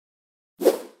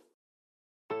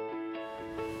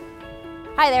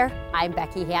Hi there, I'm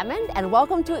Becky Hammond, and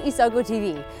welcome to Isogo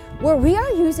TV, where we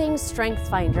are using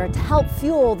StrengthsFinder to help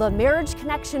fuel the marriage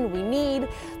connection we need,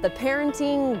 the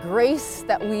parenting grace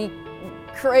that we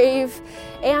crave,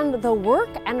 and the work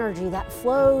energy that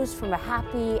flows from a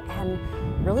happy and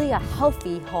really a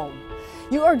healthy home.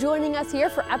 You are joining us here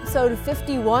for episode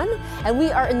 51, and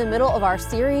we are in the middle of our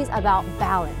series about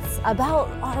balance, about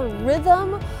our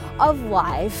rhythm of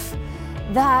life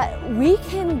that we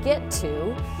can get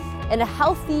to in a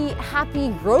healthy,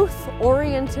 happy,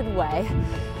 growth-oriented way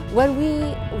when we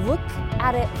look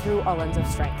at it through a lens of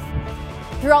strength.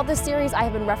 Throughout this series, I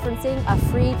have been referencing a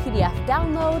free PDF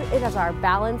download. It is our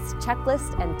balance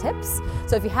checklist and tips.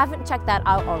 So if you haven't checked that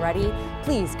out already,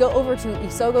 please go over to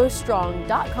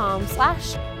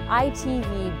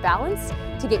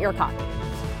isogostrong.com/ITVbalance to get your copy.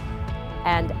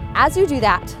 And as you do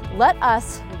that, let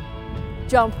us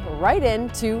jump right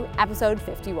into episode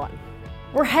 51.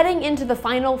 We're heading into the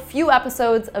final few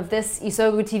episodes of this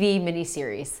Isogo TV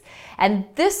mini-series. And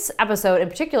this episode in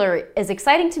particular is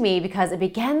exciting to me because it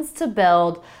begins to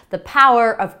build the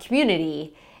power of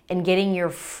community in getting your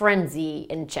frenzy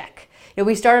in check.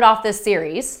 We started off this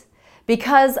series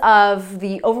because of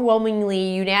the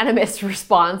overwhelmingly unanimous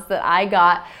response that I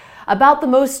got about the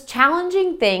most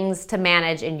challenging things to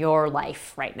manage in your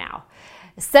life right now.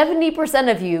 70%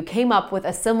 of you came up with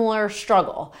a similar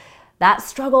struggle. That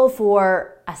struggle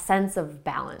for a sense of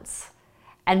balance.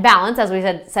 And balance, as we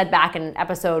said back in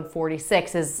episode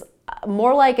 46, is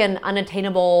more like an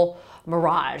unattainable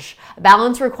mirage.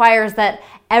 Balance requires that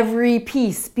every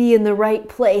piece be in the right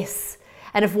place.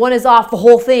 And if one is off, the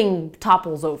whole thing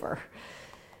topples over.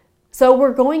 So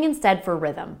we're going instead for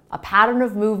rhythm, a pattern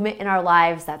of movement in our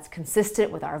lives that's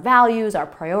consistent with our values, our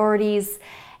priorities,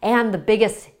 and the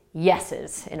biggest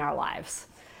yeses in our lives.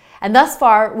 And thus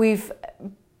far, we've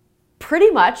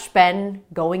pretty much been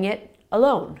going it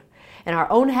alone in our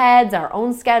own heads, our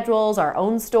own schedules, our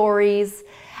own stories.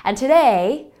 And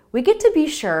today we get to be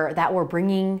sure that we're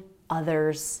bringing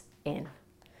others in.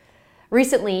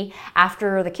 Recently,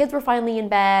 after the kids were finally in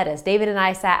bed, as David and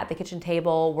I sat at the kitchen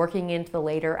table working into the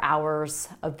later hours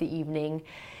of the evening,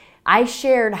 I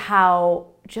shared how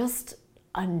just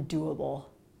undoable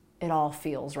it all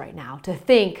feels right now to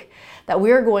think that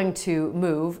we're going to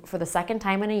move for the second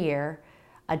time in a year,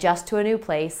 adjust to a new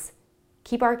place,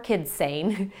 keep our kids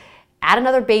sane, add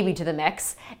another baby to the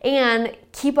mix, and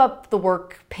keep up the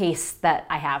work pace that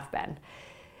I have been.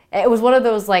 It was one of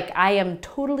those I am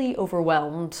totally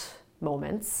overwhelmed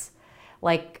moments,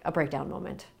 like a breakdown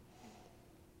moment.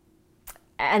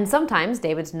 And sometimes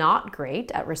David's not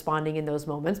great at responding in those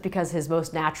moments because his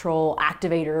most natural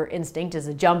activator instinct is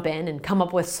to jump in and come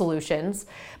up with solutions.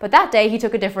 But that day he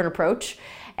took a different approach,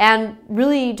 and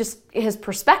really just his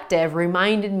perspective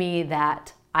reminded me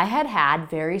that I had had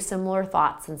very similar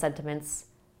thoughts and sentiments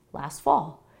last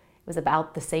fall. It was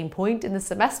about the same point in the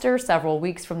semester, several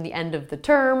weeks from the end of the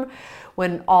term,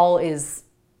 when all is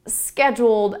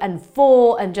scheduled and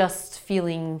full and just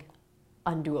feeling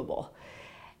undoable.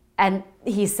 And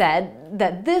he said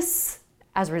that this,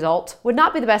 as a result, would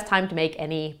not be the best time to make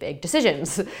any big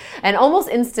decisions. And almost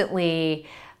instantly,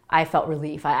 I felt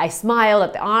relief. I smiled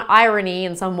at the irony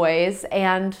in some ways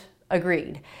and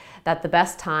agreed that the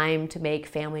best time to make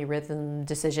family rhythm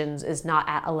decisions is not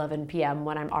at 11 p.m.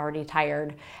 when I'm already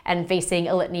tired and facing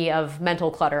a litany of mental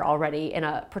clutter already in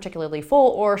a particularly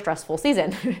full or stressful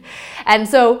season. And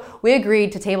so we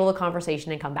agreed to table the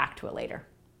conversation and come back to it later.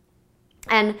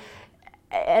 And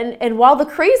while the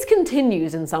craze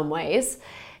continues in some ways,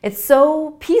 it's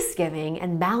so peace-giving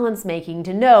and balance-making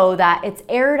to know that it's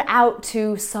aired out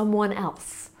to someone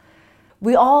else.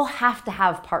 We all have to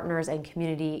have partners and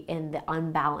community in the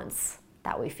unbalance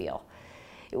that we feel.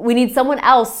 We need someone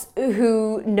else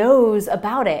who knows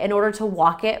about it in order to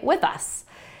walk it with us,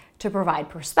 to provide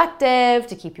perspective,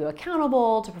 to keep you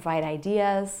accountable, to provide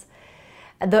ideas.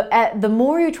 The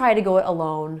more you try to go it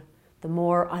alone, the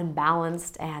more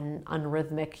unbalanced and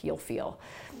unrhythmic you'll feel.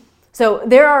 So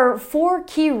there are 4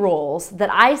 key roles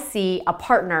that I see a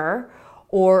partner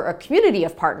or a community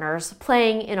of partners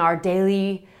playing in our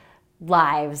daily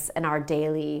lives and our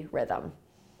daily rhythm.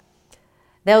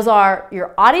 Those are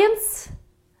your audience,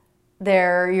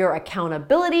 they're your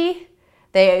accountability,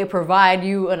 they provide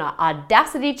you an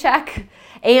audacity check,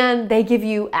 and they give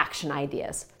you action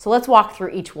ideas. So let's walk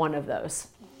through each one of those.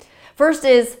 First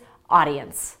is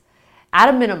audience. At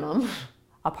a minimum,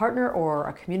 a partner or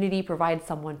a community provides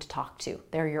someone to talk to.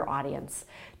 They're your audience,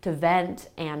 to vent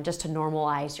and just to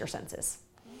normalize your senses.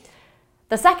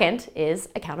 The second is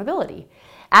accountability.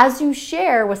 As you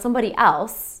share with somebody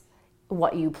else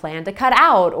what you plan to cut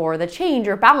out or the change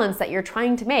or balance that you're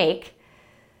trying to make,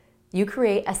 you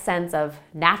create a sense of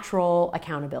natural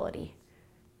accountability.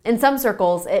 In some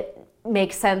circles, it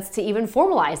makes sense to even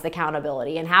formalize the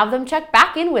accountability and have them check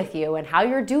back in with you and how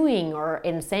you're doing, or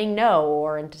in saying no,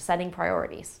 or into setting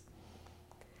priorities.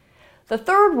 The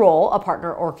third role a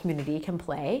partner or community can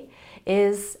play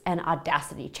is an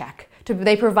audacity check.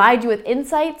 They provide you with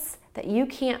insights that you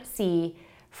can't see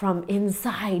from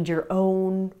inside your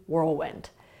own whirlwind.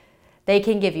 They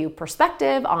can give you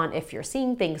perspective on if you're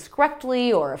seeing things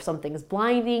correctly, or if something's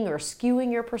blinding or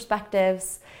skewing your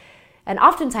perspectives. And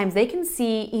oftentimes they can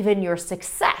see even your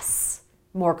success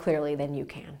more clearly than you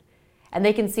can. And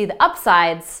they can see the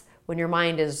upsides when your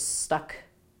mind is stuck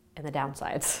in the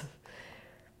downsides.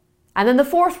 And then the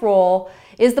fourth role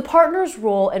is the partner's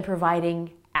role in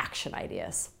providing action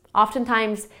ideas.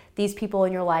 Oftentimes, these people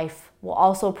in your life will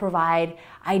also provide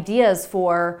ideas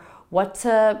for what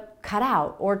to cut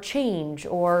out or change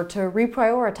or to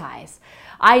reprioritize.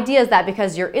 Ideas that,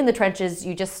 because you're in the trenches,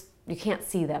 you can't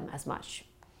see them as much.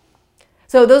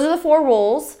 So those are the four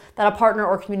roles that a partner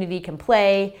or community can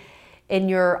play in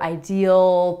your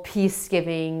ideal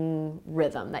peace-giving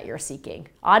rhythm that you're seeking: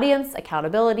 audience,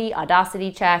 accountability,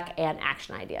 audacity check, and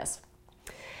action ideas.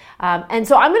 And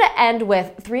so I'm going to end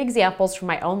with 3 examples from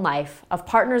my own life of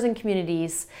partners and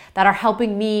communities that are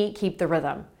helping me keep the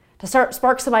rhythm, to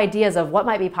spark some ideas of what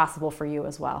might be possible for you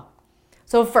as well.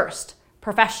 So first,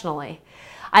 professionally,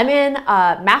 I'm in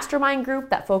a mastermind group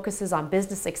that focuses on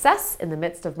business success in the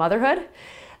midst of motherhood.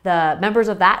 The members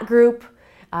of that group,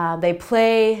 they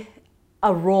play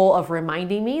a role of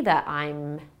reminding me that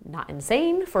I'm not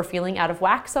insane for feeling out of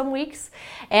whack some weeks.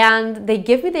 And they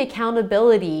give me the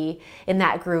accountability in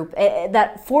that group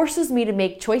that forces me to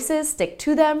make choices, stick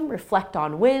to them, reflect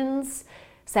on wins,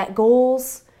 set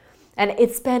goals. And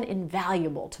it's been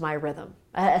invaluable to my rhythm,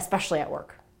 especially at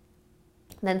work.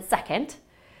 Then second,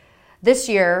 this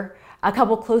year, a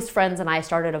couple close friends and I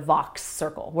started a Vox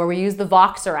circle where we use the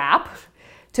Voxer app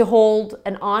to hold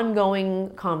an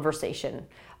ongoing conversation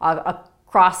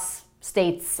across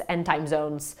states and time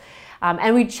zones.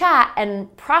 And we chat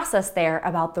and process there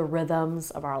about the rhythms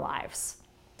of our lives.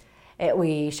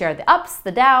 We share the ups,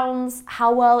 the downs,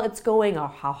 how well it's going, or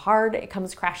how hard it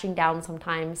comes crashing down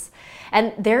sometimes.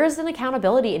 And there is an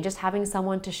accountability in just having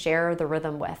someone to share the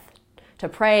rhythm with, to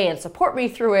pray and support me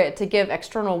through it, to give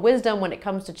external wisdom when it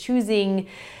comes to choosing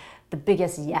the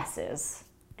biggest yeses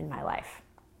in my life.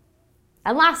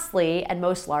 And lastly, and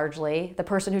most largely, the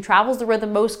person who travels the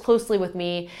rhythm most closely with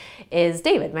me is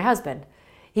David, my husband.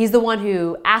 He's the one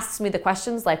who asks me the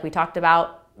questions like we talked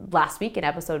about last week in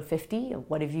episode 50,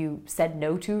 what have you said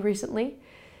no to recently?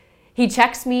 He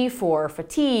checks me for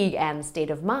fatigue and state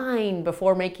of mind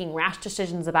before making rash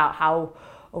decisions about how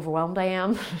overwhelmed I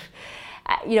am.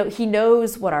 He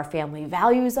knows what our family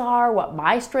values are, what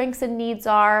my strengths and needs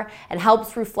are, and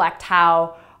helps reflect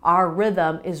how our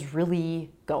rhythm is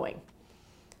really going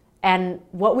and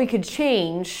what we could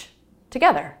change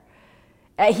together.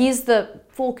 He's the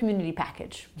full community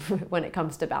package when it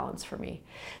comes to balance for me.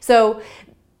 So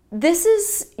this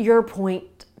is your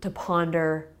point to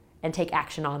ponder and take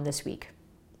action on this week.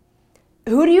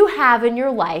 Who do you have in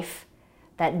your life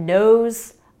that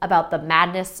knows about the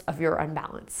madness of your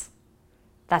unbalance?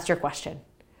 That's your question.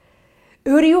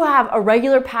 Who do you have a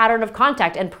regular pattern of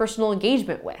contact and personal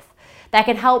engagement with that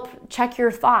can help check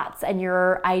your thoughts and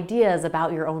your ideas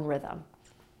about your own rhythm?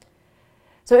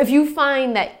 So if you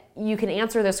find that you can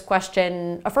answer this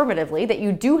question affirmatively, that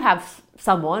you do have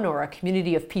someone or a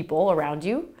community of people around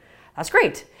you, that's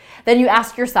great. Then you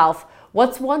ask yourself,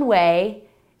 what's one way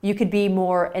you could be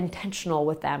more intentional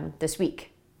with them this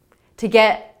week to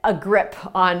get a grip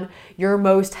on your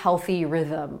most healthy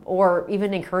rhythm, or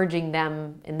even encouraging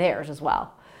them in theirs as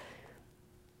well?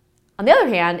 On the other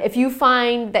hand, if you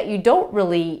find that you don't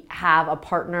really have a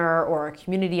partner or a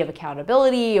community of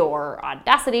accountability or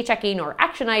audacity checking or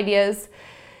action ideas,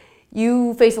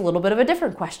 you face a little bit of a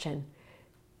different question.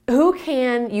 Who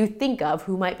can you think of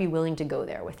who might be willing to go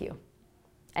there with you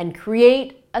and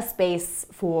create a space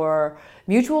for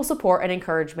mutual support and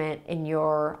encouragement in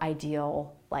your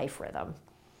ideal life rhythm?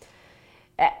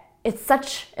 It's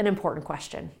such an important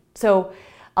question. So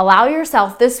allow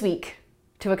yourself this week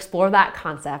to explore that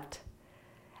concept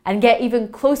and get even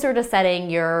closer to setting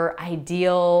your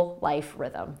ideal life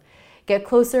rhythm. Get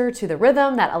closer to the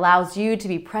rhythm that allows you to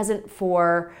be present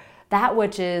for that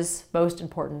which is most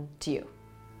important to you.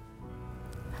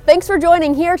 Thanks for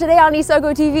joining here today on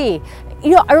Isogo TV.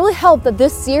 I really hope that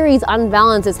this series on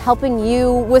balance is helping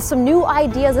you with some new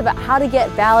ideas about how to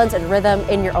get balance and rhythm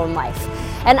in your own life.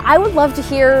 And I would love to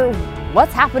hear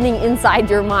what's happening inside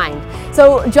your mind.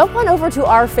 So jump on over to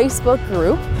our Facebook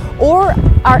group or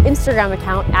our Instagram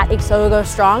account at Isogo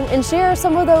Strong and share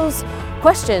some of those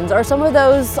questions or some of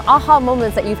those aha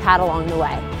moments that you've had along the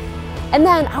way. And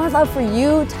then I would love for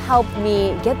you to help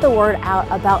me get the word out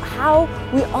about how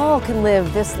we all can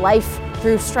live this life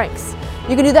through strengths.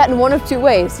 You can do that in one of two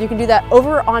ways. You can do that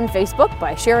over on Facebook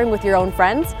by sharing with your own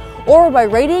friends, or by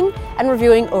rating and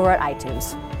reviewing over at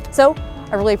iTunes. So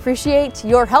I really appreciate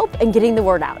your help in getting the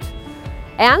word out.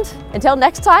 And until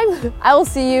next time, I will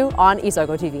see you on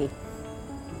Isogo TV.